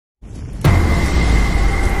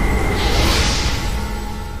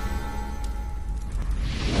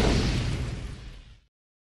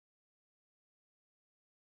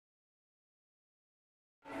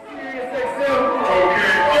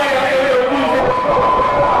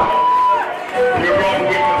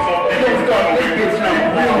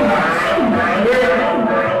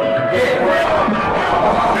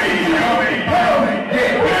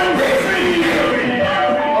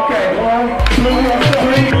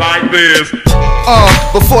this.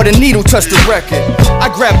 Before the needle touched the record,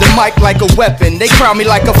 I grabbed the mic like a weapon. They crowned me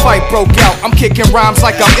like a fight broke out. I'm kicking rhymes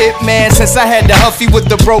like I'm it, man. Since I had the Huffy with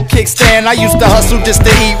the broke kickstand, I used to hustle just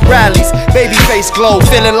to eat rallies. Babyface glow,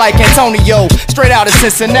 feeling like Antonio, straight out of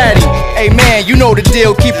Cincinnati. Hey man, you know the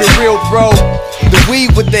deal, keep it real, bro. The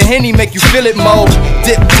weed with the Henny make you feel it more.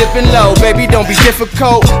 Dipping low, baby, don't be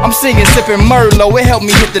difficult. I'm singing, sipping Merlot, it helped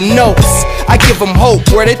me hit the notes. I give them hope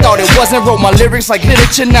where they thought it wasn't. Wrote my lyrics like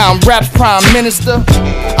literature, now I'm rap's prime minister.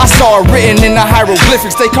 I saw it written in the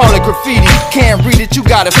hieroglyphics, they call it graffiti. Can't read it, you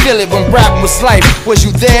gotta feel it. When rap was life, was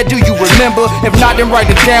you there? Do you remember? If not, then write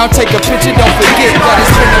it down, take a picture, don't forget that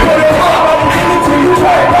it's been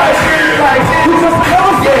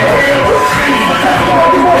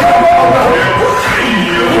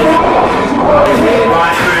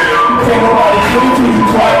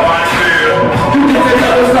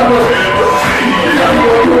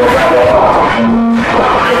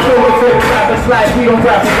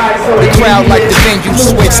the crowd like the venue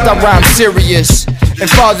switched, I rhyme serious. And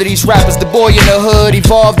father these rappers, the boy in the hood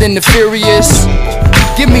evolved into furious.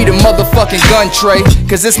 Give me the motherfucking gun tray,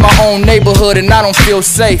 cause it's my own neighborhood and I don't feel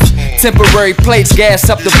safe. Temporary plates, gas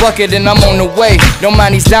up the bucket and I'm on the way. Don't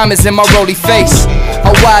mind these diamonds in my roly face.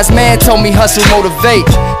 A wise man told me hustle, motivate.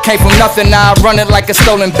 Came from nothing, now I run it like a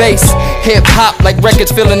stolen base. Hip hop like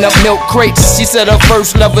records filling up milk crates. She said her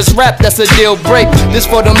first love was rap, that's a deal break. This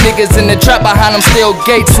for them niggas in the trap, behind them still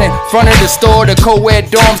gates. In front of the store, the co-ed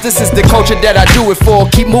dorms. This is the culture that I do it for,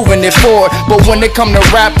 keep moving it forward. But when it come to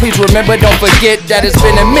rap, please remember, don't forget that it's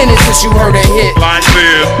been a minute since you heard a hit. Like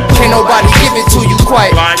this. Can't nobody give it to you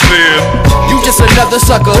quite. Like this. You just another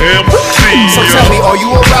sucker. MC. So tell me, are you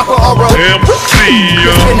a rapper or a MC.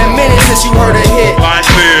 It's been a minute since you heard a hit. Like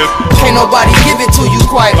this. Can't nobody give it to you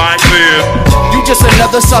quite. Like this. You just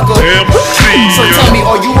another sucker. MC. So tell me,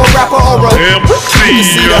 are you a rapper or a MC. You can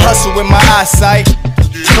see the hustle in my eyesight.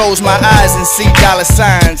 Close my eyes and see dollar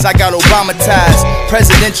signs. I got Obama ties.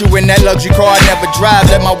 Presidential in that luxury car I never drive.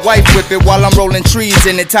 Let my wife whip it while I'm rolling trees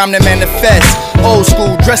in it. Time to manifest. Old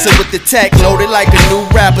school dresser with the tech. Loaded like a new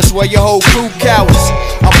rapper. Swear your whole crew cowards.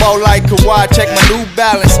 I ball like Kawhi, check my New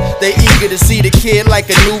Balance. They eager to see the kid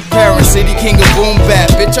like a new parent. City king of boom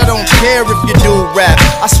bap. Bitch, I don't care if you do rap.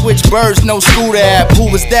 I switch birds, no scooter app.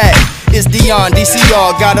 Who was that? It's DEON,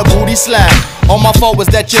 DCR, got a booty slap. All my fault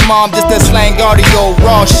was that your mom just that slang audio.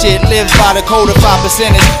 Raw shit, live by the code of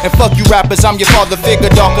 5%. And fuck you rappers, I'm your father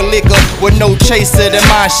figure. Darker liquor with no chaser than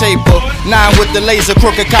mind shaper. 9 with the laser,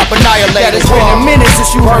 crooked cop annihilator. It's been a minute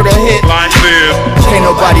since you heard a hit. Like this. Can't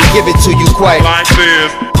nobody give it to you quite. Like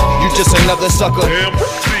this. You just another sucker.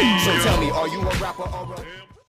 MC. So tell me, are you a rapper or a